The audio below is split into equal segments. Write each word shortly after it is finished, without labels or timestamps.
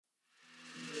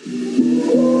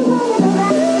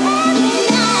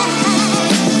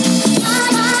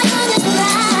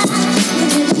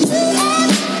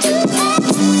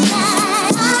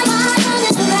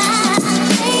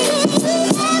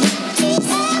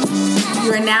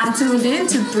You are now tuned in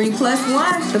to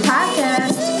 3+1, the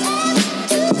podcast.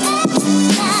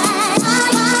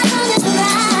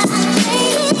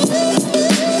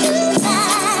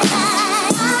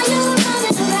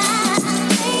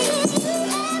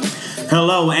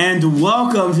 Hello and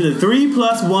welcome to the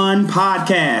 3+1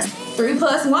 podcast.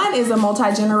 3+1 is a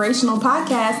multi-generational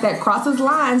podcast that crosses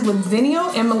lines with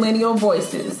Zennial and Millennial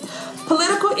voices.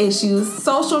 Political issues,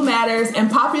 social matters, and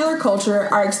popular culture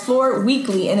are explored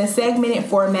weekly in a segmented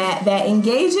format that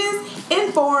engages,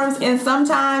 informs, and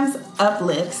sometimes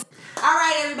uplifts. All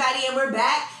right, everybody, and we're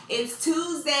back. It's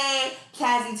Tuesday,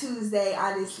 Tadzy Tuesday,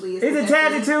 honestly. Is it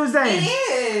Tadzy Tuesday?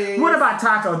 It is. What about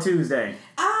Taco Tuesday?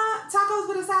 Tacos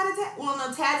with a side of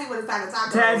Tadzy with a side of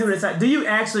tacos. Tadzy with a side. Do you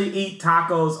actually eat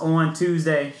tacos on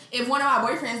Tuesday? If one of my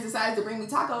boyfriends decides to bring me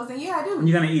tacos, then yeah, I do.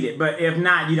 You're going to eat it. But if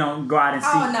not, you don't go out and see.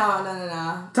 Oh,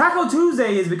 no. Taco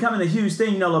Tuesday is becoming a huge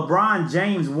thing. You know, LeBron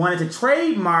James wanted to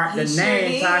trademark the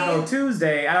name Taco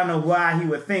Tuesday. I don't know why he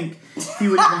would think he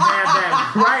would even have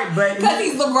that right. Because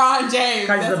he's LeBron James.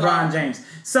 Because he's LeBron James.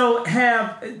 So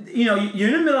you're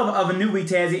in the middle of a new week,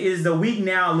 Tadzy. Is the week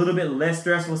now a little bit less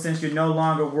stressful since you're no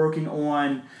longer working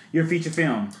on your feature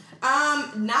film?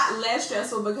 Not less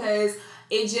stressful because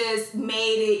it just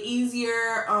made it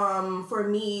easier for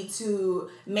me to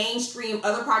mainstream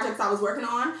other projects I was working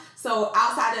on. So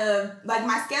outside of,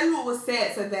 my schedule was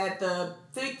set so that the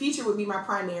feature would be my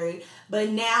primary, but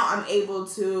now I'm able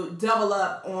to double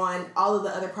up on all of the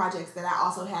other projects that I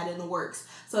also had in the works.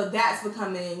 So that's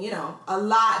becoming, a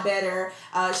lot better.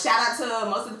 Shout out to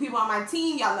most of the people on my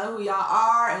team. Y'all know who y'all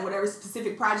are and whatever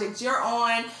specific project you're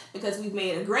on because we've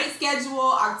made a great schedule.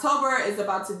 October is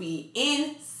about to be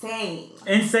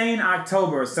Insane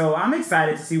October. So I'm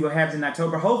excited to see what happens in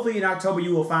October. Hopefully in October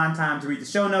you will find time to read the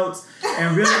show notes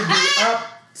and really be up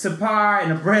to par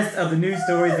and abreast of the news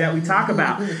stories that we talk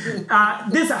about.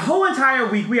 This whole entire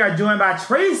week we are joined by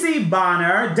Tracey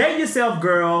Bonner, Date Yourself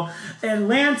Girl,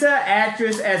 Atlanta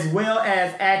actress as well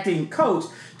as acting coach.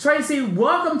 Tracey,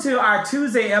 welcome to our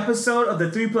Tuesday episode of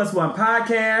the 3+1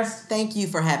 podcast. Thank you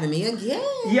for having me again.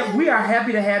 Yeah, we are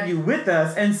happy to have you with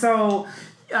us. And so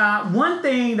one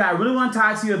thing that I really want to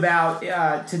talk to you about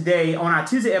today on our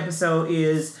Tuesday episode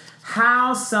is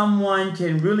how someone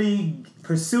can really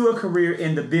pursue a career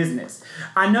in the business.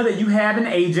 I know that you have an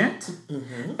agent,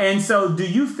 and so do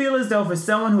you feel as though for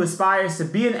someone who aspires to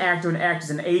be an actor and actress,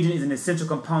 an agent is an essential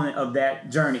component of that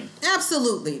journey?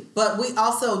 Absolutely, but we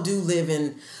also do live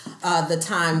in the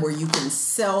time where you can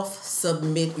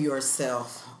self-submit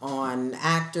yourself on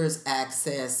Actors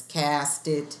Access,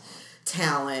 Casted,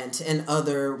 Talent, and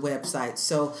other websites.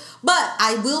 So, but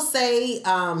I will say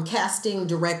casting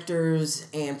directors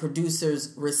and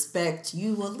producers respect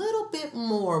you a little bit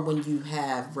more when you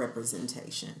have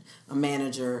representation, a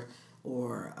manager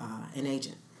or an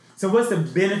agent. So what's the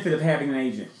benefit of having an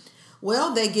agent?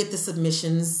 Well, they get the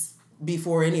submissions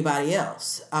before anybody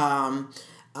else.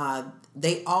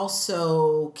 They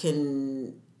also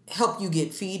can help you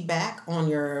get feedback on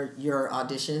your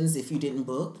auditions. If you didn't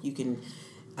book, you can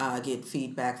get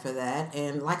feedback for that.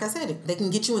 And like I said, they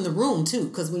can get you in the room too,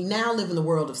 because we now live in the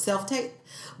world of self-tape,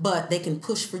 but they can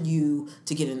push for you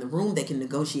to get in the room. They can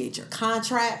negotiate your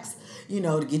contracts,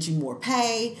 to get you more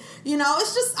pay.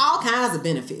 It's just all kinds of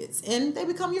benefits, and they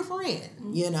become your friend.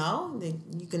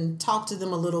 You can talk to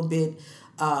them a little bit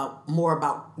more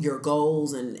about your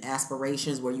goals and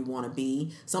aspirations, where you want to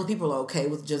be. Some people are okay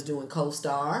with just doing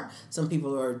co-star. Some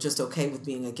people are just okay with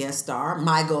being a guest star.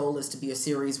 My goal is to be a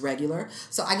series regular.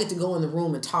 So I get to go in the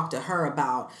room and talk to her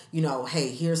about, hey,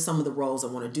 here's some of the roles I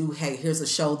want to do. Hey, here's a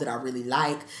show that I really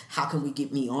like. How can we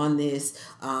get me on this?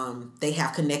 They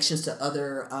have connections to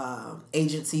other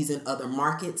agencies in other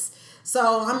markets.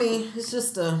 So, it's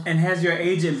just And has your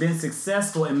agent been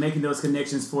successful in making those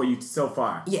connections for you so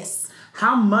far? Yes.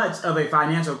 How much of a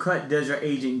financial cut does your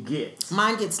agent get?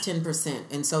 Mine gets 10%,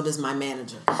 and so does my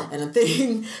manager. And the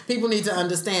thing people need to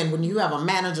understand, when you have a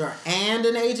manager and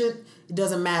an agent, it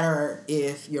doesn't matter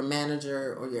if your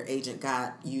manager or your agent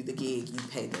got you the gig, you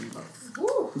pay them both.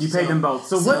 You pay them both.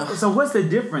 So what's the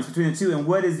difference between the two, and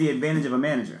what is the advantage of a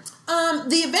manager?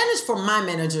 The advantage for my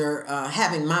manager,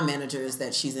 having my manager, is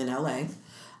that she's in LA,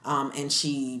 and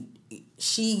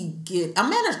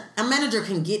a manager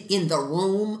can get in the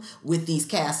room with these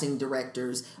casting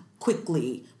directors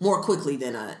more quickly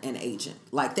than an agent.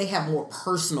 Like, they have more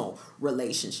personal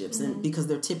relationships, and because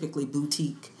they're typically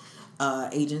boutique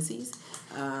agencies,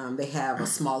 they have a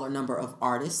smaller number of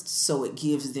artists, so it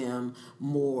gives them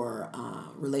more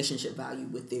relationship value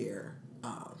with their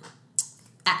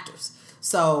actors.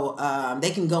 So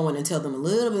they can go in and tell them a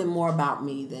little bit more about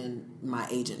me than my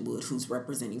agent would, who's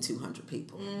representing 200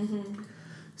 people. Mm-hmm.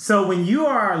 So when you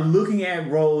are looking at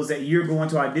roles that you're going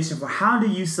to audition for, how do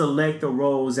you select the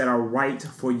roles that are right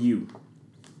for you?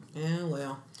 Yeah,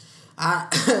 well,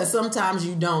 sometimes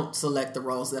you don't select the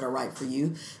roles that are right for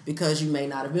you because you may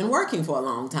not have been working for a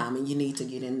long time and you need to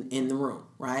get in the room,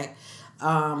 right?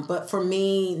 But for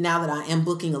me, now that I am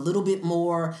booking a little bit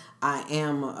more, I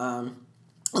am a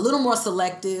little more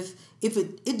selective. If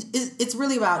it's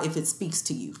really about if it speaks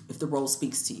to you, if the role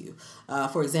speaks to you.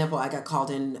 For example, I got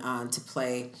called in to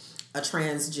play a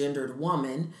transgendered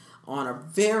woman on a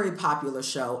very popular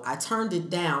show. I turned it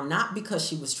down, not because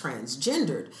she was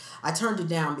transgendered. I turned it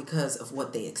down because of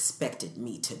what they expected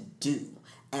me to do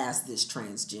as this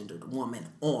transgendered woman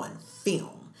on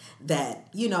film. That,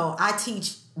 I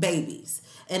teach babies,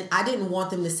 and I didn't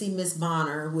want them to see Miss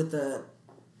Bonner with a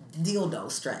dildo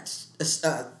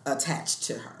attached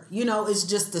to her. It's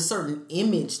just a certain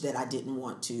image that I didn't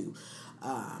want to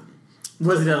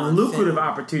Was it a lucrative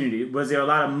opportunity? Was there a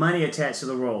lot of money attached to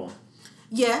the role?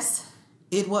 Yes,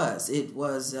 it was. It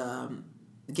was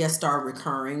guest star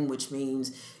recurring, which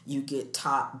means you get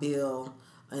top bill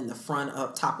in the front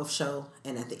up top of show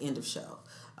and at the end of show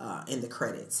in the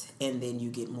credits, and then you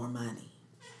get more money.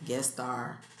 Guest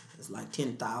star is like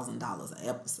 $10,000 an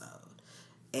episode,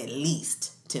 at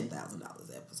least $10,000 an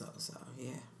episode. So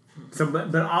yeah. So,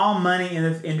 but all money in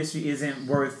the industry isn't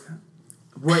worth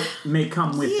what may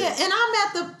come with it. Yeah, and I'm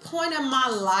at the point in my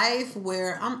life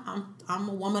where I'm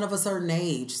a woman of a certain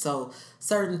age, so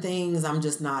certain things I'm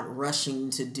just not rushing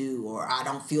to do, or I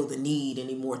don't feel the need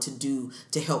anymore to do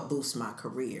to help boost my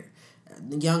career.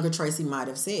 The younger Tracey might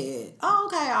have said, "Oh,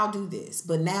 okay, I'll do this,"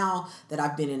 but now that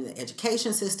I've been in the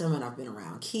education system and I've been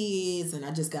around kids and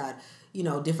I just got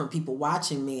different people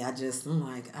watching me, I'm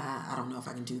like, I don't know if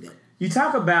I can do that. You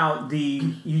talk about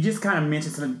you just kind of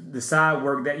mentioned some of the side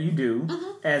work that you do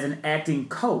as an acting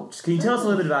coach. Can you tell us a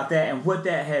little bit about that and what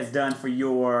that has done for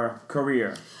your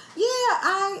career? Yeah,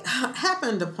 I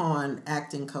happened upon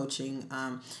acting coaching.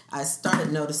 I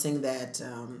started noticing that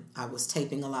I was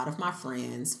taping a lot of my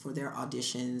friends for their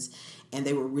auditions, and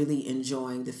they were really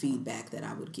enjoying the feedback that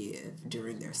I would give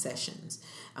during their sessions.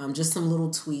 Just some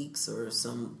little tweaks or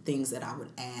some things that I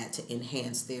would add to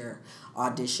enhance their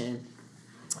audition.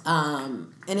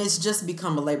 And it's just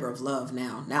become a labor of love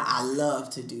now. Now I love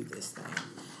to do this thing.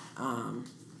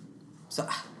 So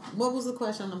what was the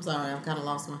question? I'm sorry, I've kind of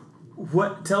lost my...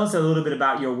 Tell us a little bit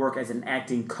about your work as an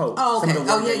acting coach. Oh, okay. Some of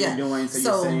the work that you're doing.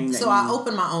 So I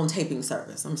opened my own taping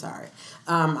service. I'm sorry.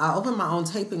 I opened my own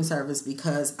taping service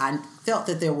because I felt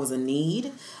that there was a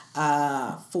need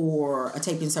for a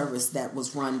taping service that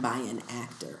was run by an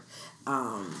actor.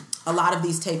 A lot of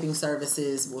these taping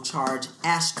services will charge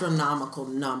astronomical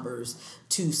numbers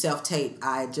to self-tape.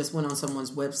 I just went on someone's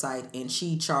website and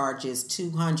she charges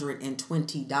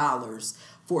 $220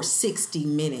 for 60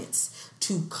 minutes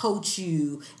to coach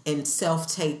you and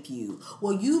self-tape you.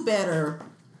 Well, you better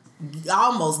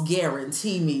almost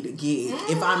guarantee me the gig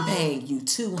if I'm paying you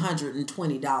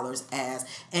 $220 as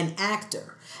an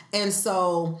actor. And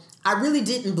so I really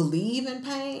didn't believe in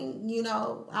paying,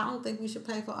 I don't think we should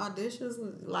pay for auditions.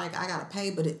 Like, I got to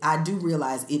pay, but I do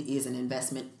realize it is an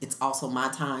investment. It's also my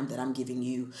time that I'm giving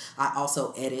you. I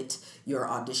also edit your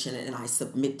audition and I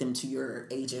submit them to your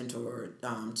agent or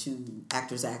to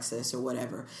Actors Access or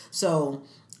whatever. So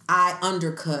I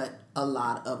undercut a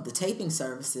lot of the taping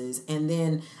services, and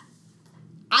then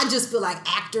I just feel like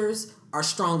actors are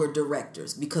stronger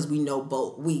directors because we know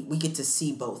both. We get to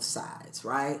see both sides,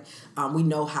 right? We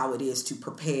know how it is to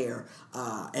prepare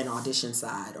an audition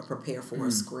side or prepare for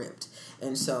a script.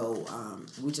 And so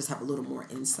we just have a little more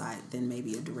insight than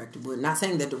maybe a director would. Not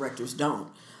saying that directors don't,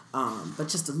 but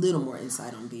just a little more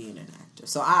insight on being an actor.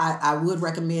 So I would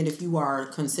recommend, if you are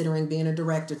considering being a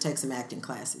director, take some acting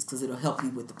classes because it'll help you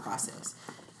with the process.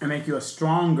 And make you a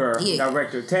stronger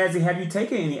director. Tadzy, have you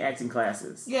taken any acting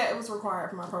classes? Yeah, it was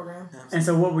required for my program. Absolutely. And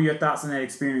so what were your thoughts on that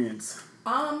experience?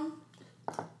 I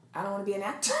don't want to be an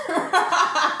actor.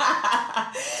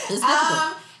 It's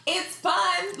difficult. It's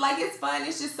fun. Like, it's fun.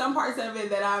 It's just some parts of it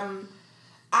that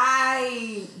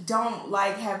I don't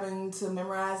like having to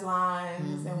memorize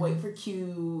lines and wait for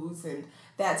cues and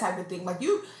that type of thing. Like,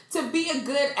 to be a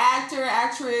good actor,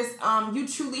 actress, you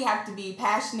truly have to be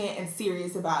passionate and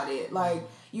serious about it. Like,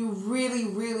 you really,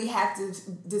 really have to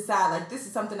decide, like, this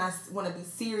is something I want to be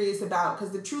serious about.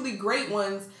 Because the truly great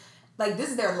ones, like, this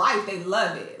is their life. They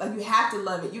love it. Like, you have to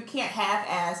love it. You can't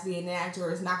half-ass being an actor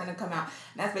or it's not going to come out.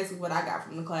 And that's basically what I got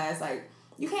from the class. Like,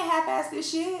 you can't half-ass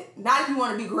this shit. Not if you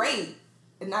want to be great.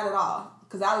 Not at all.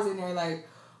 Because I was in there like,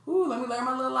 ooh, let me learn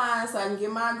my little lines so I can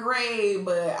get my grade.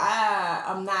 But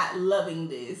I'm not loving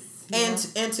this. And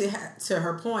to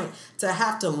her point, to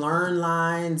have to learn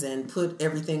lines and put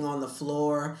everything on the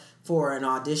floor for an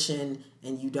audition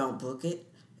and you don't book it,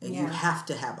 and you have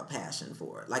to have a passion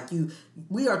for it. Like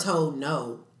we are told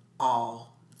no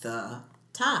all the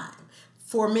time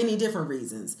for many different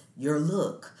reasons. Your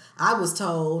look. I was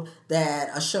told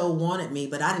that a show wanted me,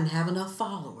 but I didn't have enough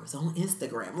followers on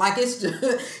Instagram. Like it's just,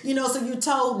 so you're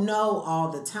told no all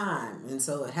the time. And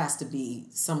so it has to be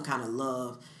some kind of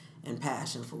love and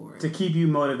passion for it. To keep you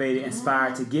motivated,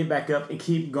 inspired, to get back up and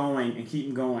keep going and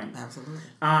keep going. Absolutely.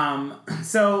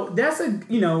 So that's a,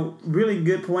 really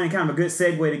good point and kind of a good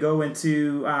segue to go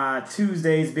into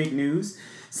Tuesday's big news.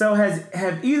 So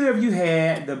have either of you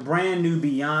had the brand new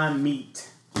Beyond Meat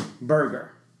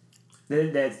burger?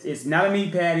 It's not a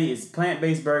meat patty, it's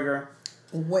plant-based burger.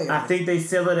 Where? I think they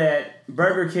sell it at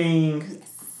Burger King.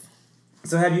 Yes.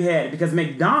 So have you had it? Because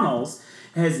McDonald's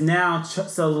has now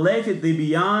selected the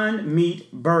Beyond Meat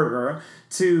burger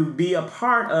to be a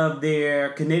part of their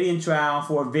Canadian trial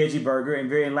for a veggie burger, and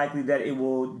very likely that it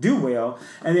will do well,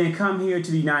 and then come here to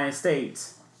the United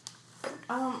States.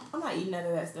 I'm not eating none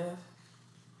of that stuff.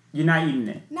 You're not eating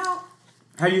it? No.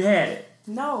 Have you had it?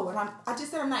 No, and I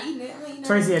just said I'm not eating it. I'm not eating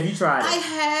Tracy, have you tried it? I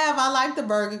have. I like the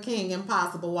Burger King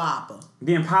Impossible Whopper.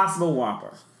 The Impossible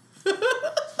Whopper.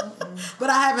 But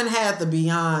I haven't had the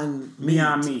Beyond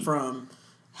Meat from...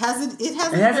 It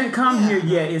hasn't come here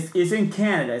yet. It's in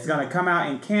Canada. It's going to come out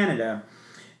in Canada.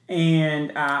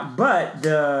 And but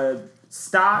the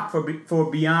stock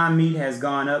for Beyond Meat has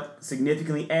gone up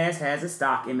significantly, as has the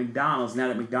stock in McDonald's, now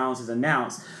that McDonald's has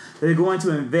announced they're going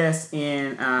to invest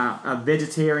in a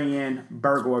vegetarian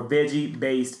burger or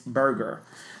veggie-based burger.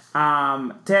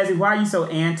 Tadzy, why are you so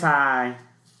anti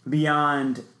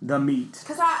Beyond the Meat?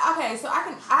 Because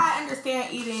I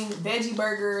understand eating veggie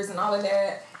burgers and all of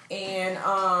that, and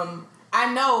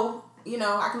I know,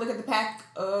 I can look at the pack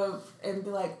and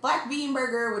be like, black bean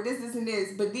burger with this, and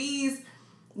this, but these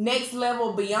next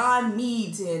level Beyond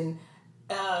Meat and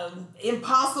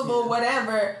Impossible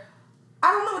whatever,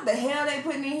 I don't know what the hell they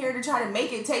putting in here to try to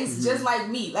make it taste just like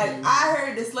meat. Like, I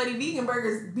heard the slutty vegan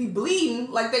burgers be bleeding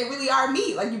like they really are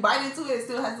meat. Like, you bite into it, it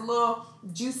still has a little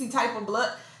juicy type of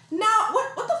blood. No,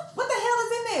 what the hell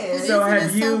is in there? So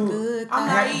have you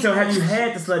have you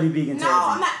had the slutty vegan? No,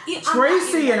 I'm not eating.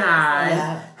 Tracy and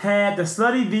I had the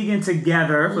slutty vegan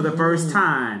together for the first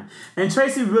time, and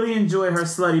Tracy really enjoyed her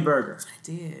slutty burger. I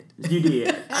did. You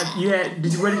did.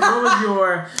 What was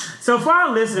your? So for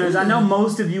our listeners, I know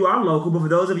most of you are local, but for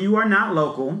those of you who are not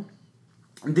local,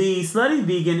 the slutty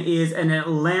vegan is an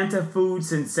Atlanta food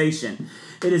sensation.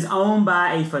 It is owned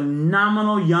by a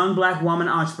phenomenal young black woman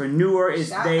entrepreneur. They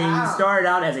started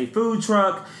out as a food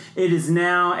truck. It is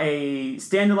now a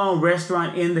standalone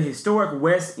restaurant in the historic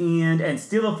West End and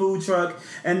still a food truck.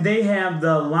 And they have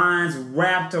the lines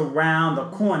wrapped around the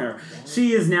corner.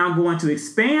 She is now going to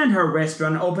expand her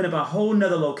restaurant and open up a whole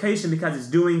nother location because it's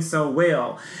doing so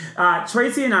well.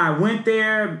 Tracy and I went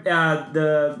there.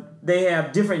 They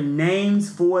have different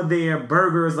names for their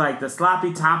burgers, like the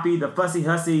Sloppy Toppy, the Fussy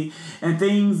Hussy, and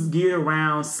things geared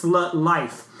around slut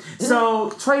life. So,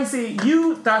 Tracy,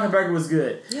 you thought the burger was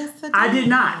good. Yes, I did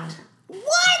not. What?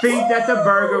 Think that the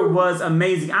burger was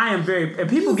amazing. I am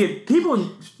people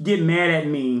get mad at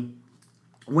me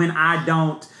when I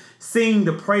don't sing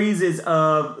the praises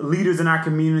of leaders in our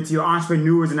community or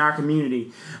entrepreneurs in our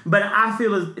community. But I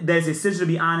feel that it's essential to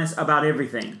be honest about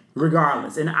everything,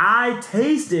 regardless. And I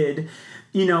tasted,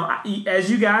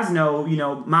 as you guys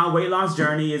know, my weight loss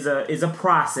journey is a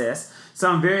process. So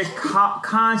I'm very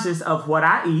conscious of what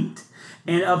I eat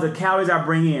and of the calories I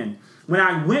bring in. When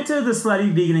I went to the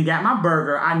Slutty Vegan and got my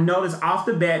burger, I noticed off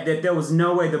the bat that there was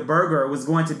no way the burger was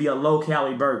going to be a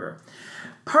low-calorie burger.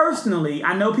 Personally,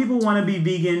 I know people want to be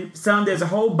vegan. There's a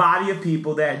whole body of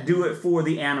people that do it for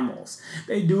the animals.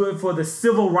 They do it for the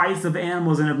civil rights of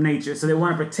animals and of nature. So they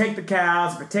want to protect the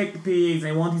cows, protect the pigs,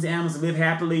 and they want these animals to live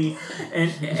happily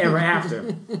and ever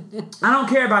after. I don't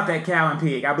care about that cow and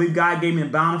pig. I believe God gave me the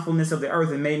bountifulness of the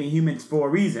earth and made me human for a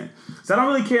reason. So I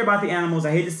don't really care about the animals.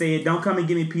 I hate to say it. Don't come and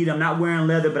get me PETA. I'm not wearing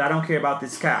leather, but I don't care about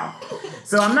this cow.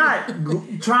 So I'm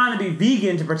not trying to be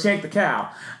vegan to protect the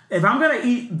cow. If I'm gonna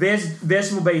eat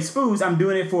vegetable-based foods, I'm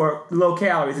doing it for low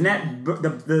calories. And that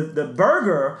the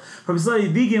burger from Slutty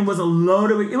Vegan was a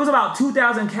loaded. It was about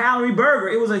 2,000 calorie burger.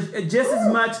 It was just as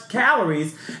much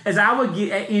calories as I would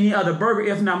get at any other burger,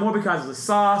 if not more, because of the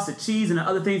sauce, the cheese, and the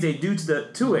other things they do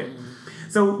to it.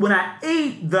 So when I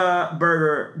ate the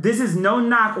burger, this is no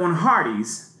knock on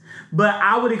Hardee's, but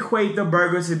I would equate the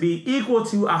burger to be equal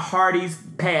to a Hardee's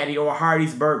patty or a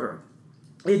Hardee's burger.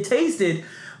 It tasted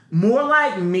more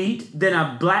like meat than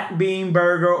a black bean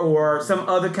burger or some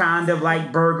other kind of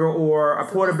like burger or a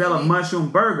portobello mushroom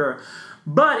burger.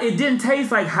 But it didn't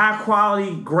taste like high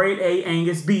quality grade A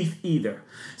Angus beef either.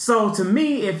 So to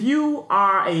me, if you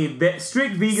are a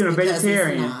strict vegan or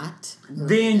vegetarian,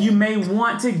 then you may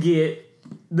want to get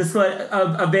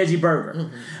a veggie burger.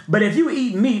 Mm-hmm. But if you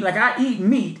eat meat, like I eat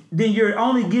meat, then you're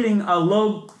only getting a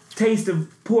low taste of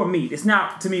poor meat. It's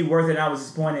not, to me, worth it. I was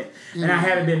disappointed, and I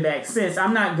haven't been back since.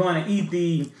 I'm not going to eat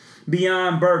the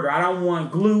Beyond Burger. I don't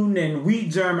want gluten and wheat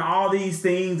germ and all these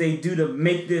things they do to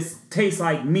make this taste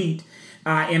like meat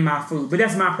in my food. But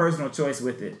that's my personal choice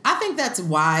with it. I think that's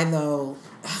why, though,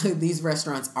 these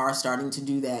restaurants are starting to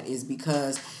do that, is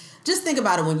because just think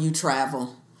about it when you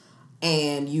travel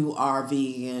and you are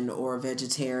vegan or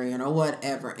vegetarian or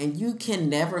whatever, and you can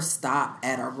never stop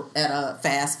at a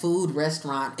fast food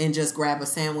restaurant and just grab a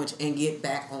sandwich and get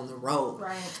back on the road.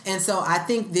 Right. And so I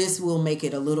think this will make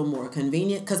it a little more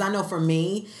convenient, because I know for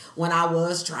me, when I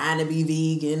was trying to be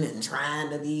vegan and trying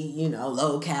to be,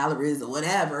 low calories or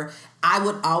whatever, I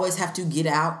would always have to get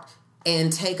out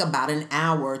and take about an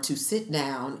hour to sit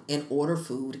down and order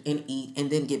food and eat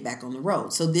and then get back on the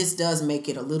road. So this does make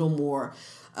it a little more...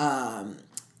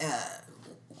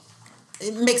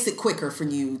 it makes it quicker for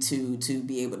you to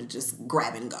be able to just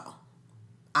grab and go.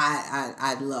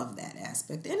 I love that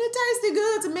aspect, and it tasted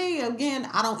good to me. Again,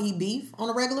 I don't eat beef on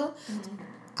a regular. Mm-hmm.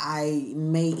 I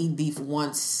may eat beef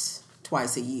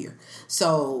twice a year,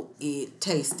 so it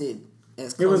tasted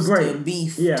as close to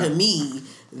beef to me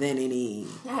than any.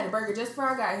 I had a burger just before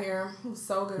I got here. It was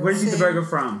so good. Where did you get the burger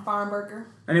from? Farm Burger.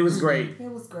 And it was great.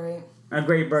 It was great. A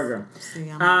great burger.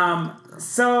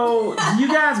 So you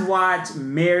guys watch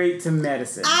Married to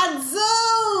Medicine? I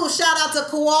do. Shout out to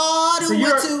Quad, who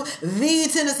went to the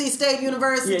Tennessee State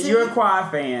University. Yeah, you're a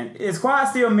Quad fan. Is Quad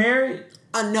still married?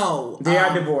 No. They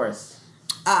are divorced.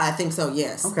 I think so,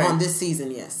 yes. Okay. On this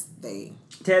season, yes.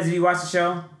 Tadzy, do you watch the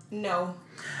show? No.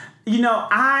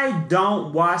 I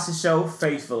don't watch the show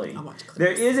faithfully.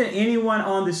 There isn't anyone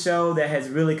on the show that has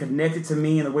really connected to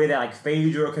me in the way that like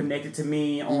Phaedra connected to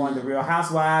me on The Real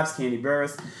Housewives, Candy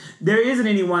Burris. There isn't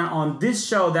anyone on this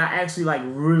show that I actually like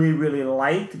really, really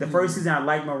like. The first season I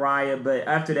liked Mariah, but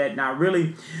after that, not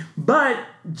really. But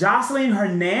Joseline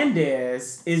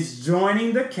Hernandez is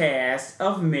joining the cast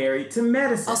of Married to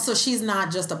Medicine. Oh, so she's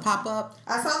not just a pop-up?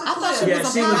 I saw the clip. Thought she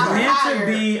was she was meant to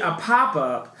be a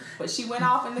pop-up. But she went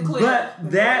off in the clip.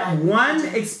 But that one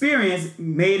experience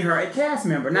made her a cast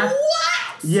member. Now,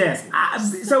 what? Yes.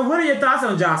 So what are your thoughts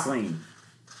on Joseline?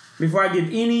 Before I give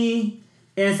any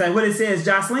insight, what it says,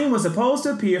 Joseline was supposed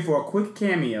to appear for a quick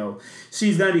cameo.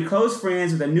 She's going to be close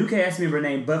friends with a new cast member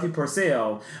named Buffy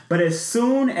Purcell. But as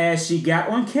soon as she got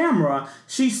on camera,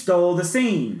 she stole the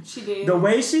scene. She did. The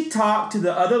way she talked to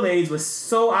the other ladies was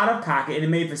so out of pocket, and it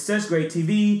made for such great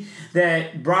TV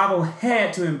that Bravo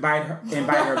had to invite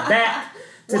her back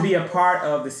to be a part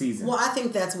of the season. Well, I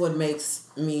think that's what makes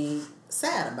me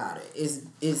sad about it,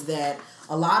 is that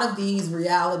a lot of these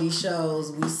reality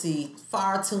shows, we see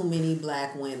far too many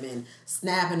black women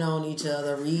snapping on each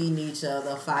other, reading each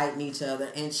other, fighting each other.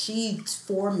 And she,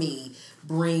 for me,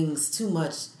 brings too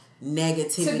much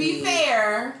negativity. To be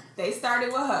fair, they started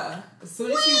with her. As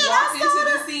soon as she walked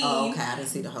into the scene. Oh, okay, I didn't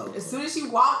see the whole. As soon as she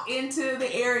walked into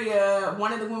the area,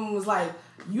 one of the women was like,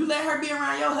 "You let her be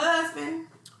around your husband?"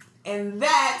 And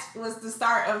that was the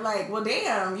start of like, well,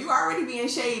 damn, you already being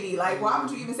shady. Like, why would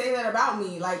you even say that about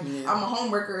me? Like, I'm a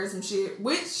homewrecker or some shit.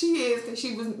 Which she is, because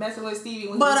she was messing with Stevie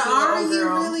when he was still are a you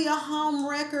girl. really a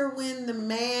homewrecker when the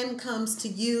man comes to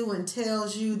you and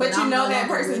tells you but that you I'm know no that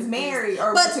longer person's with married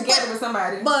this? or together with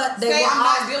somebody. But they say were I'm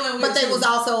not dealing with But they you. was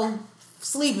also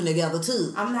sleeping together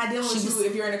too. I'm not dealing with you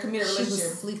if you're in a committed relationship. She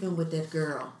was sleeping with that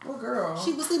girl. What girl?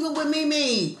 She was sleeping with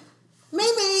Mimi.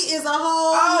 Mimi is a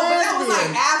whole but lesbian. that was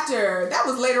like after. That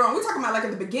was later on. We're talking about like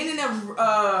at the beginning of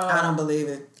I don't believe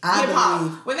it. I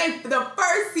believe when the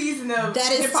first season of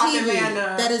that is Hip Hop TV.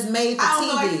 Atlanta. That is made for I don't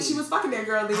TV. feel like she was fucking that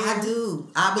girl then. I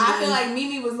do. I believe. I feel like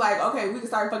Mimi was like, okay, we can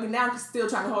start fucking now. Still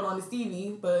trying to hold on to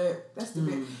Stevie, but that's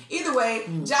stupid. Either way,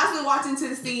 Joseline walked into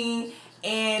the scene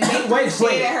and they threw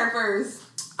shade at her first.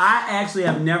 I actually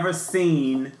have never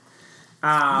seen.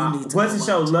 What's the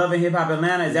show? Love and Hip Hop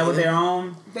Atlanta. Is that what they're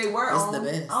on? They were on. The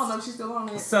best. I don't know if she's still on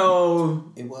it.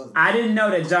 So It was. I didn't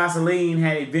know that Joseline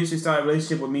had eventually started a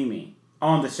relationship with Mimi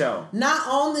on the show. Not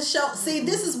on the show. See,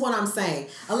 this is what I'm saying.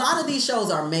 A lot of these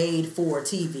shows are made for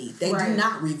TV. They do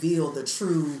not reveal the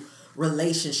true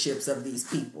relationships of these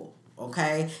people.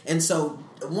 Okay? And so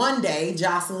one day,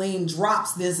 Joseline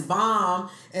drops this bomb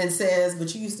and says,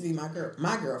 but you used to be my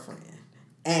girlfriend.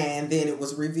 And then it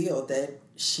was revealed that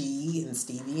she and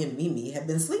Stevie and Mimi had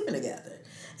been sleeping together.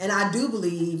 And I do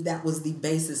believe that was the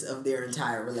basis of their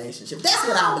entire relationship. That's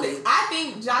what I believe. I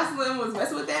think Joseline was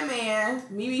messing with that man.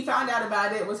 Mimi found out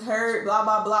about it, was hurt, blah,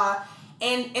 blah, blah.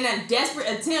 And in a desperate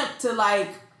attempt to, like,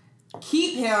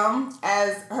 keep him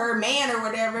as her man or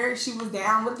whatever, she was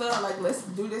down with the, like, let's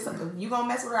do this. If you gonna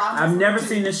mess with her, I've never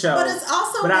seen the show. But it's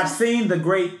also... But I've seen the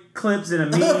great clips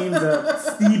and the memes of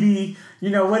Stevie. You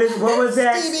know, what was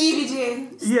that? Stevie J.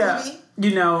 Yeah. Stevie.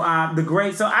 You know, the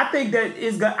great. So I think that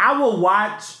is good. I will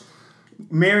watch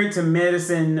Married to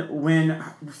Medicine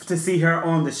to see her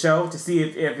on the show, to see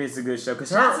if it's a good show.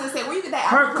 Because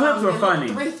her clips were funny.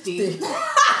 Thrifty.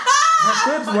 Her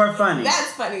clips were funny.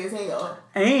 That's funny as hell.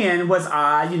 And what's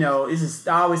odd, you know,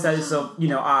 I always say this, so, you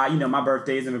know, my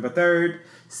birthday is November 3rd.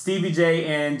 Stevie J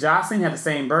and Joseline have the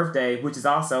same birthday, which is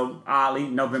also oddly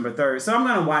November 3rd. So I'm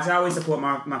going to watch. I always support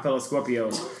my fellow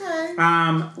Scorpios. Okay.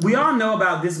 We all know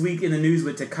about this week in the news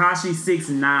with Tekashi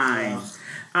 6ix9ine.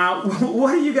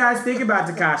 What do you guys think about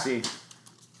Tekashi?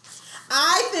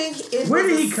 I think it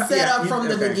was set up from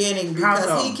the beginning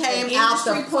because he came out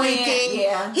the freaking...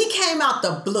 Yeah. He came out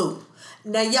the blue.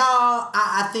 Now, y'all,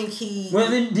 I think he... Well,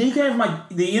 then he came from, like,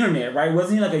 the internet, right?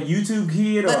 Wasn't he, like, a YouTube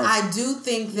kid? But I do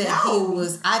think that he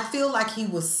was... I feel like he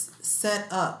was set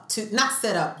up to... Not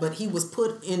set up, but he was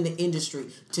put in the industry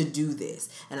to do this.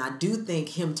 And I do think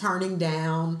him turning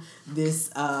down this...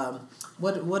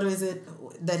 What is it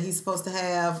that he's supposed to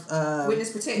have? Witness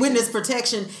protection. Witness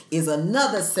protection is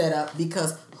another setup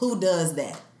because who does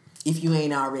that if you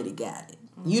ain't already got it?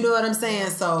 You know what I'm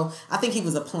saying? So I think he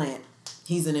was a plant.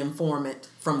 He's an informant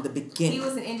from the beginning. He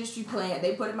was an industry plant.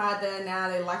 They put him out there. Now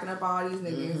they're locking up all these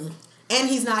niggas. Mm-hmm. And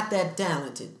he's not that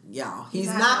talented, y'all. He's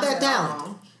not that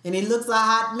talented. And he looks a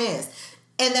hot mess.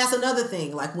 And that's another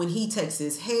thing. Like when he takes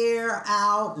his hair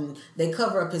out and they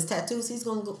cover up his tattoos, he's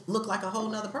going to look like a whole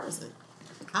nother person.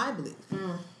 I believe.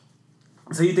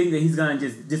 So you think that he's going to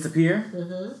just disappear?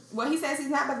 Mm-hmm. Well, he says he's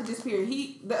not about to disappear.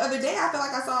 The other day, I feel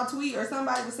like I saw a tweet or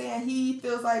somebody was saying he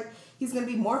feels like he's going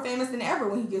to be more famous than ever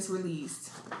when he gets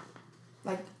released.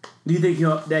 Like, do you think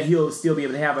he'll still be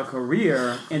able to have a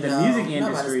career in the music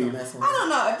industry? I don't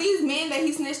know. If these men that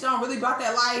he snitched on really brought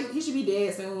that life, he should be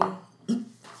dead soon.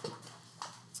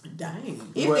 Dang.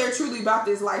 If they're truly about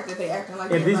this life that they acting like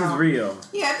if this is real.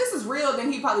 Yeah, if this is real,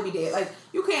 then he'd probably be dead. Like,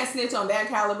 you can't snitch on that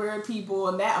caliber of people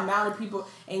and that amount of people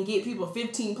and get people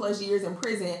 15 plus years in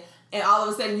prison and all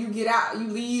of a sudden you get out, you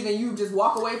leave and you just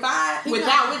walk away fine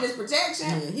without witness protection.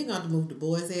 Yeah, he going to move to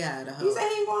Boise, Idaho. He said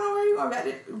he ain't going nowhere.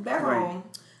 He going back home.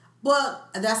 Well,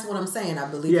 that's what I'm saying. I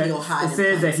believe he'll hide. It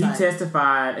says that he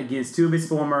testified against two of his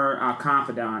former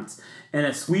confidants in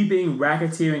a sweeping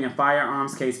racketeering and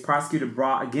firearms case prosecutor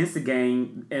brought against the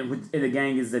gang, and the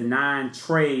gang is the 9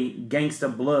 Trey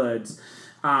Gangsta Bloods,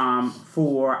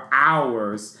 for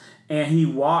hours. And he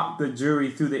walked the jury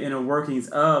through the inner workings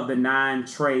of the 9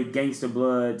 Trey Gangsta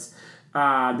Bloods,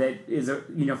 that is,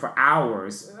 for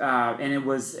hours. And it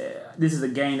was, this is a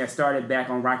gang that started back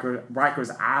on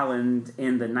Rikers Island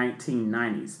in the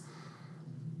 1990s.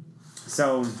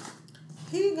 So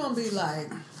he gonna be like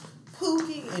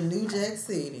Pookie in New Jack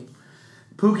City.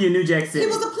 Pookie in New Jack City. He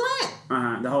was a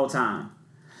plant. The whole time.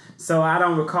 So I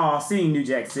don't recall seeing New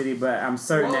Jack City, but I'm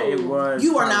certain that it was.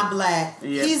 You are not black.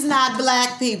 Yeah. He's not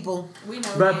black, people. We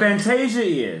know. But Fantasia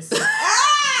is.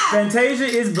 Fantasia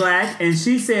is black, and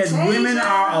she says women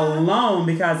are alone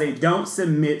because they don't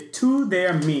submit to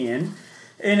their men.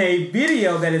 In a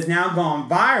video that has now gone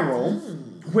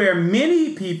viral, where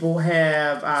many people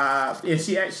have, and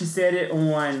she said it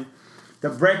on The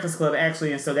Breakfast Club,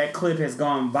 actually, and so that clip has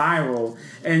gone viral.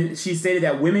 And she stated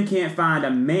that women can't find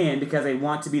a man because they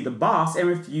want to be the boss and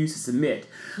refuse to submit.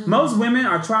 Most women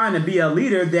are trying to be a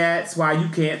leader. That's why you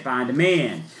can't find a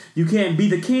man. You can't be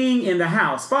the king in the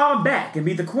house. Fall back and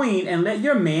be the queen and let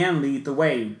your man lead the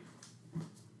way.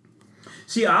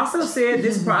 She also said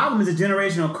this problem is a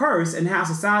generational curse and how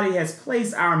society has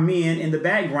placed our men in the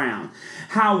background.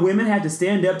 How women have to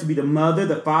stand up to be the mother,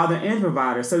 the father, and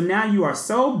provider. So now you are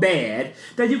so bad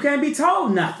that you can't be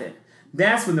told nothing.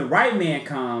 That's when the right man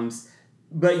comes,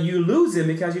 but you lose him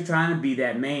because you're trying to be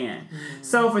that man.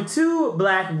 So for two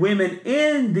black women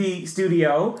in the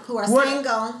studio, who are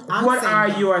single, what are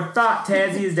your thoughts?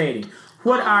 Tadzy is dating.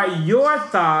 What are your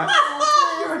thoughts?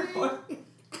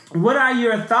 What are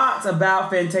your thoughts about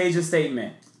Fantasia's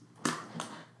statement?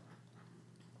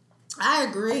 I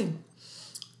agree.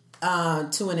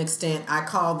 To an extent, I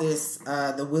call this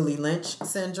the Willie Lynch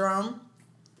syndrome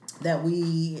that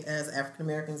we as African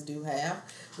Americans do have,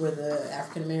 where the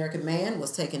African American man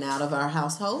was taken out of our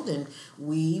household and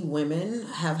we women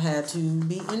have had to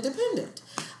be independent.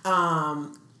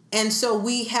 And so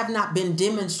we have not been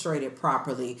demonstrated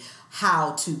properly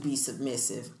how to be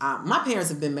submissive. My parents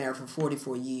have been married for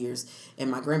 44 years,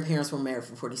 and my grandparents were married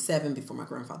for 47 before my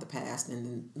grandfather passed, and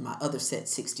then my other set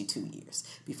 62 years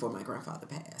before my grandfather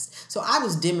passed. So I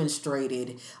was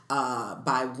demonstrated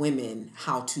by women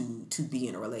how to be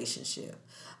in a relationship.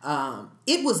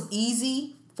 It was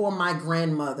easy for my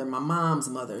grandmother, my mom's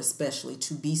mother especially,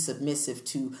 to be submissive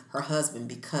to her husband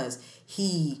because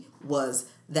he was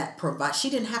that provide. She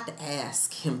didn't have to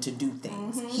ask him to do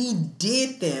things. Mm-hmm. He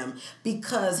did them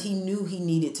because he knew he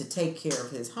needed to take care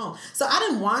of his home. So I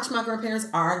didn't watch my grandparents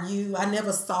argue. I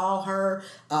never saw her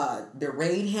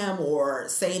berate him or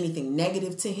say anything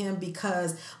negative to him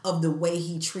because of the way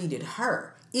he treated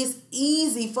her. It's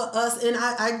easy for us, and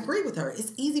I agree with her,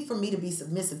 it's easy for me to be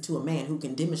submissive to a man who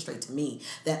can demonstrate to me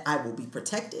that I will be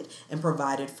protected and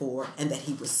provided for and that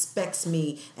he respects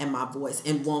me and my voice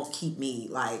and won't keep me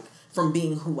from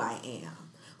being who I am,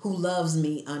 who loves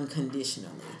me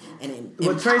unconditionally.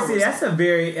 Well, Tracey, that's a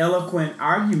very eloquent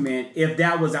argument if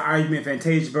that was an argument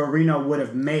Fantasia Bonner would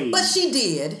have made. But she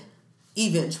did,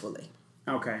 eventually.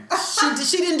 Okay.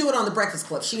 She didn't do it on the Breakfast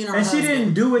Club. She and her husband. She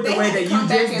didn't do it the way that you just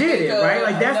did it, right?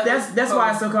 Like that's why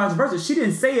it's so controversial. She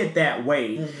didn't say it that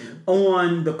way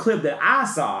on the clip that I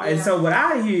saw. And so what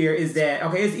I hear is that,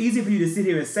 okay, it's easy for you to sit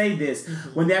here and say this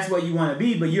when that's what you want to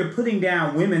be, but you're putting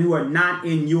down women who are not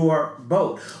in your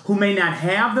boat, who may not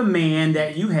have the man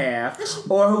that you have,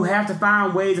 or who have to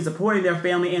find ways of supporting their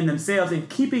family and themselves and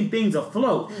keeping things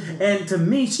afloat. And to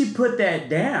me, she put that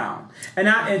down.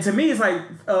 And to me, it's like,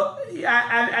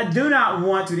 I do not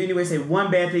want to in any way say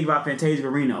one bad thing about Fantasia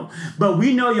Bonner, but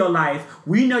we know your life,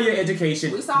 we know your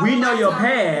education, we know your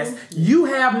past. You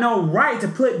have no right to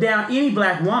put down any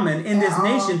black woman in this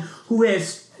nation who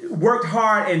has worked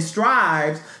hard and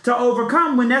strives to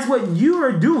overcome when that's what you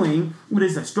are doing, when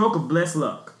it's a stroke of blessed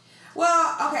luck.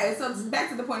 Well, okay, so back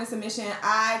to the point of submission.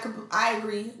 I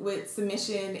agree with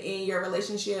submission in your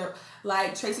relationship.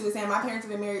 Like Tracey was saying, my parents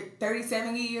have been married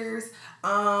 37 years.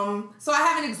 So I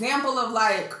have an example of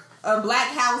like a black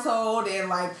household and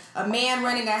like a man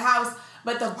running a house.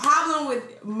 But the problem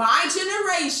with my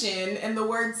generation and the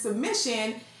word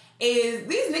submission is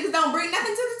these niggas don't bring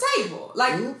nothing to the table.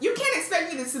 Like, you can't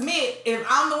expect me to submit if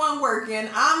I'm the one working,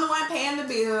 I'm the one paying the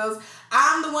bills,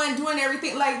 I'm the one doing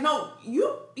everything. Like, no,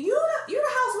 you're the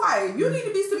housewife. You need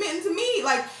to be submitting to me.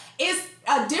 Like, it's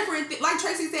a different thing. Like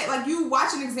Tracey said, like, you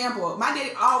watch an example. My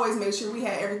daddy always made sure we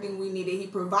had everything we needed. He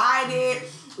provided.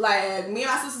 Like, me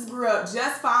and my sisters grew up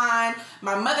just fine.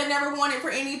 My mother never wanted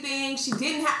for anything. She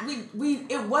didn't have,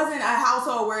 it wasn't a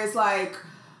household where it's like,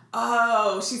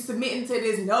 oh, she's submitting to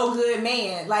this no good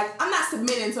man. Like, I'm not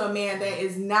submitting to a man that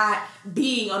is not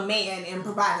being a man and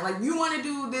providing. Like, you want to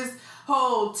do this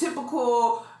whole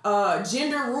typical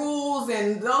gender rules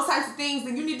and those types of things,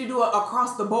 then you need to do it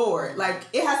across the board. Like,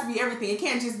 it has to be everything. It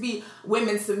can't just be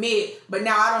women submit, but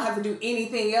now I don't have to do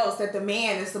anything else that the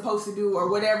man is supposed to do or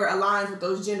whatever aligns with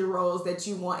those gender roles that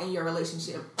you want in your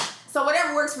relationship. So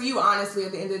whatever works for you, honestly,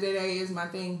 at the end of the day is my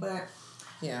thing. But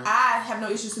yeah, I have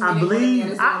no issues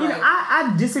submitting.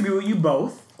 I disagree with you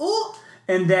both. Ooh.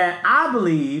 And that I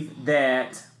believe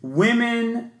that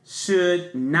women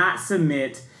should not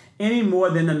submit any more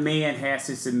than a man has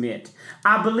to submit.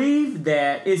 I believe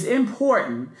that it's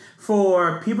important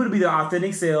for people to be their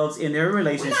authentic selves in their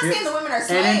relationships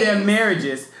and in their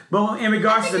marriages. But in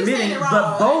regards to submitting,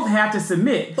 but both have to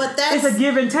submit. But that's, it's a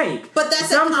give and take. But that's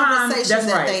sometimes a conversation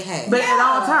that they have. But at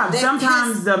all times,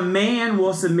 sometimes the man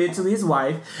will submit to his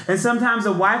wife, and sometimes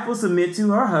the wife will submit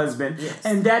to her husband,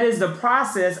 and that is the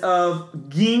process of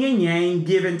yin and yang,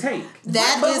 give and take.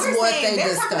 That is what they discuss.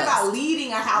 They're talking about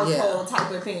leading a household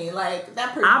type of thing, like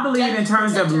that. I believe in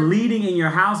terms of leading in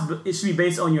your house, it should be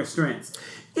based on your strengths.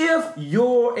 If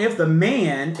the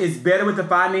man is better with the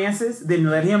finances, then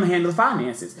let him handle the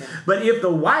finances. Yeah. But if the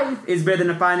wife is better than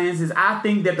the finances, I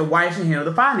think that the wife should handle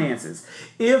the finances.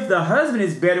 If the husband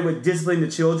is better with disciplining the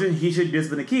children, he should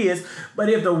discipline the kids. But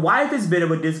if the wife is better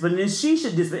with discipline, then she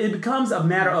should discipline. It becomes a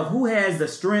matter of who has the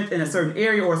strength in a certain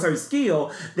area or a certain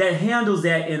skill that handles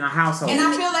that in a household. And I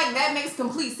feel like that makes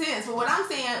complete sense. But what I'm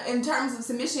saying in terms of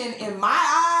submission in my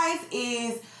eyes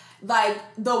is, like,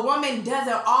 the woman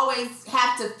doesn't always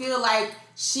have to feel like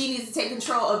she needs to take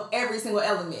control of every single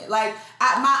element. Like, I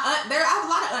have a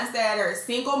lot of aunts that are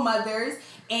single mothers,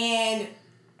 and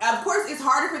of course it's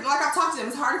harder for them, like I've talked to them,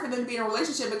 it's harder for them to be in a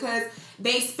relationship because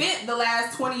they spent the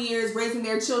last 20 years raising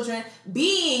their children,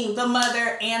 being the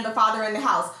mother and the father in the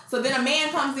house. So then a man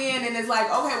comes in and is like,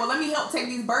 okay, well, let me help take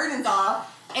these burdens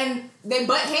off. and they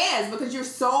butt heads because you're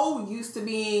so used to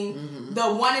being the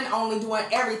one and only doing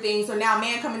everything. So now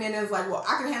man coming in and is like, well,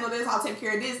 I can handle this. I'll take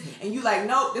care of this. And you like,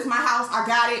 nope, this is my house. I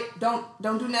got it.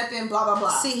 Don't do nothing. Blah, blah, blah.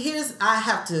 See, I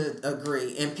have to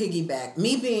agree and piggyback.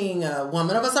 Me being a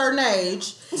woman of a certain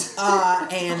age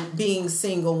and being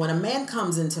single, when a man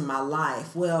comes into my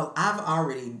life, well, I've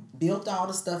already built all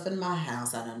the stuff in my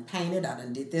house. I done painted. I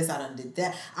done did this. I done did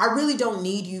that. I really don't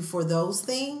need you for those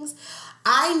things.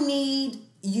 I need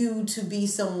you to be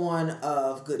someone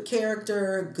of good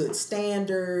character, good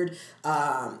standard,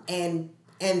 and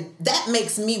that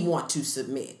makes me want to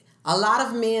submit. A lot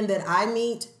of men that I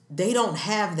meet, they don't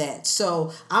have that.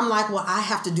 So I'm like, well, I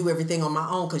have to do everything on my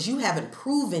own because you haven't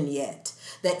proven yet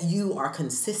that you are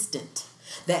consistent,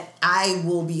 that I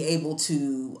will be able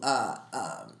to...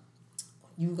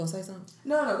 You were gonna say something?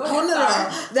 No, go ahead. No.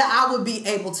 That I would be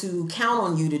able to count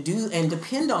on you to do and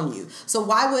depend on you. So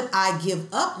why would I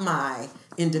give up my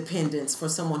independence for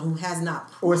someone who has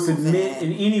not proven or submit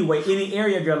in any way, any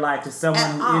area of your life to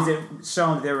someone who isn't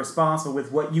shown that they're responsible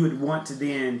with what you would want to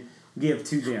then give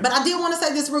to them? But I did want to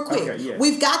say this real quick. Okay, yes.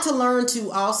 We've got to learn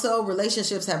to also,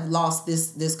 relationships have lost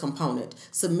this component,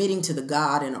 submitting to the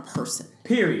God in a person.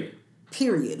 Period.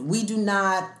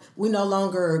 We no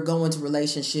longer go into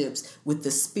relationships with the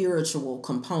spiritual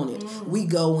component. We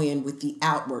go in with the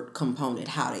outward component,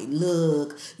 how they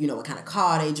look, what kind of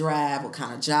car they drive, what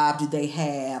kind of job do they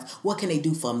have, what can they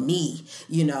do for me,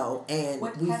 and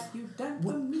what have you done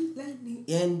for me lately?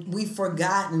 And we've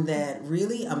forgotten that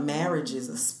really a marriage is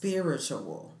a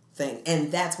spiritual thing.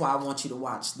 And that's why I want you to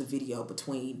watch the video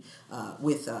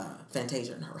with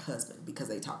Fantasia and her husband, because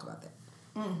they talk about that.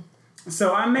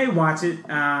 So I may watch it.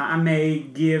 I may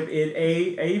give it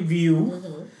a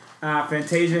view.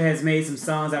 Fantasia has made some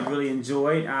songs I've really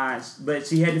enjoyed, but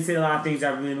she hadn't said a lot of things I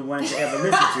really wanted to ever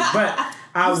listen to. But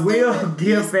I will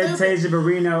give Fantasia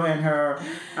Barrino and her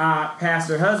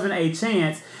pastor husband a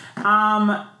chance.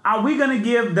 Are we going to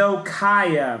give, though,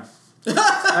 Khia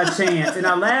a chance? In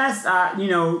our last,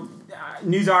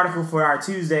 news article for our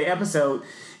Tuesday episode,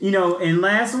 and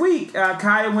last week,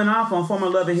 Khia went off on former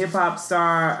Love and Hip Hop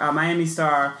star, Miami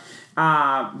star,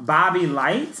 Bobby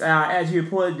Lytes, as he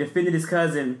reported defended his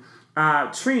cousin,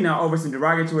 Trina, over some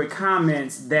derogatory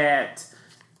comments that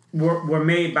were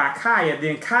made by Khia.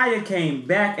 Then Khia came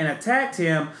back and attacked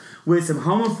him with some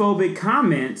homophobic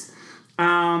comments,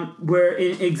 where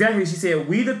exactly she said,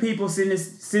 "We the people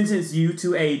sentence you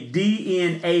to a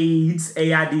AIDS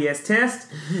test.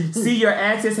 See, your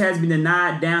access has been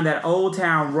denied down that Old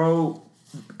Town road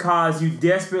cause you've been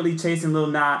desperately chasing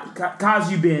Lil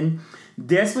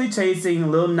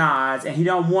Nas, and he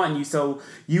don't want you, so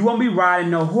you won't be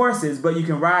riding no horses, but you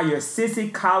can ride your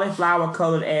sissy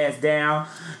cauliflower-colored ass down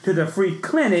to the free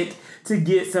clinic to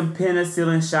get some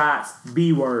penicillin shots,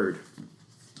 B-word."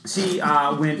 She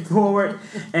went forward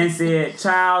and said,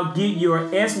 "Child, get your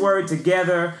S-word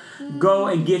together. Go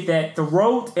and get that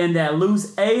throat and that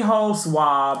loose a-hole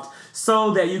swabbed so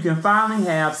that you can finally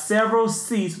have several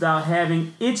seats without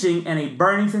having itching and a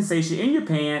burning sensation in your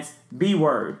pants.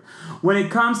 B-word. When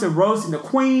it comes to roasting the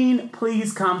queen,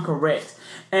 please come correct.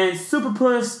 And Super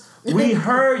Puss, we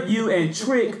heard you and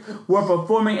Trick were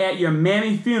performing at your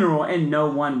mammy funeral and no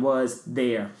one was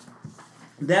there."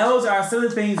 Those are some of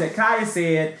the things that Khia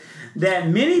said that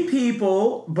many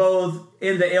people, both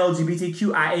in the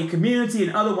LGBTQIA community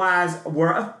and otherwise,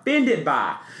 were offended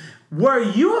by. Were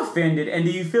you offended, and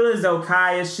do you feel as though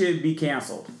Khia should be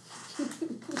canceled?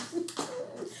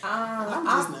 I'm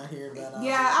just not hearing about all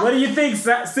Yeah. What do you think,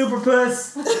 Super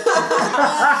Puss?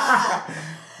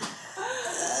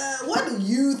 What do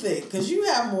you think? Because you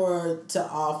have more to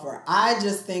offer. I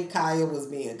just think Khia was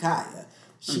being Khia.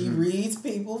 She reads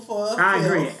people for a I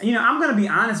agree. I'm going to be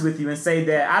honest with you and say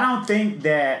that I do not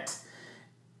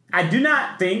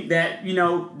think that,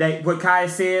 that what Khia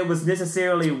said was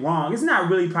necessarily wrong. It's not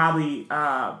really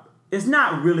it's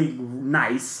not really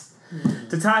nice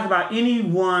to talk about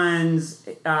anyone's,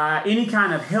 any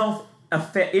kind of health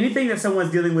effect, anything that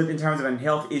someone's dealing with in terms of a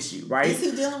health issue, right? Is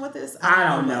he dealing with this? I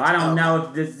don't know. I don't know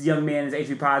if this young man is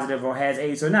HIV positive or has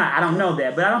AIDS or not. I don't know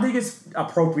that. But I don't think it's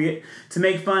appropriate to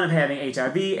make fun of having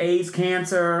HIV, AIDS,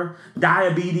 cancer,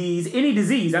 diabetes, any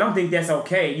disease. I don't think that's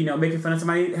okay. Making fun of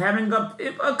somebody having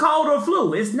a cold or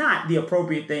flu. It's not the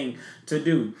appropriate thing to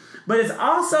do. But it's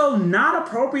also not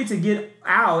appropriate to get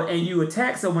out and you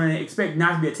attack someone and expect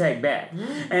not to be attacked back.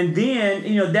 And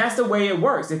then, that's the way it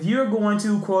works. If you're going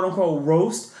to, quote unquote,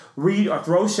 roast, read, or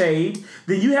throw shade,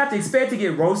 then you have to expect to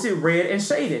get roasted, read, and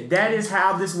shaded. That is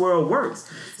how this world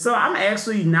works. So I'm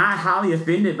actually not highly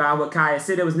offended by what Khia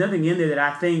said. There was nothing in there that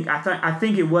I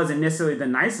think it wasn't necessarily the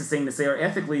nicest thing to say or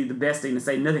ethically the best thing to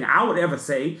say. Nothing I would ever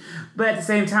say. But at the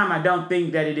same time, I don't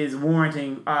think that it is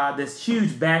warranting this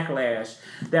huge backlash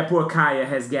that poor Khia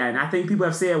has gotten. I think people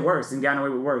have said worse and gotten away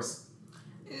with worse.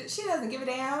 She doesn't give a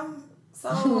damn. So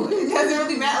it doesn't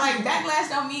really matter. Like, backlash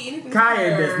don't mean anything.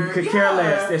 Khia could care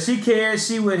less. If she cared,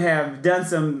 she would have done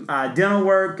some dental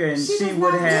work, and she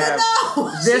would have.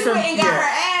 She went and got her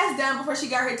ass done before she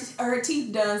got her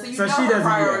teeth done. So know she her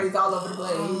priorities all over the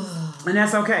place. And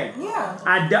that's okay. Yeah.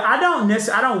 I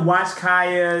don't watch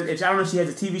Khia. I don't know if she has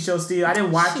a TV show still. I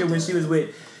didn't watch it when she was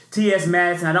with T.S.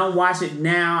 Madison. I don't watch it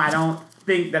now. I don't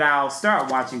think that I'll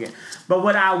start watching it. But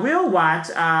what I will watch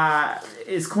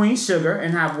is Queen Sugar,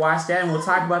 and I've watched that, and we'll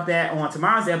talk about that on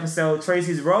tomorrow's episode,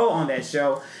 Tracy's role on that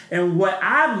show, and what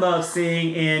I've loved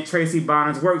seeing in Tracey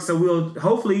Bonner's work. So we'll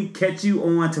hopefully catch you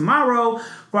on tomorrow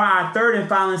for our third and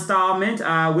final installment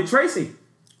with Tracy.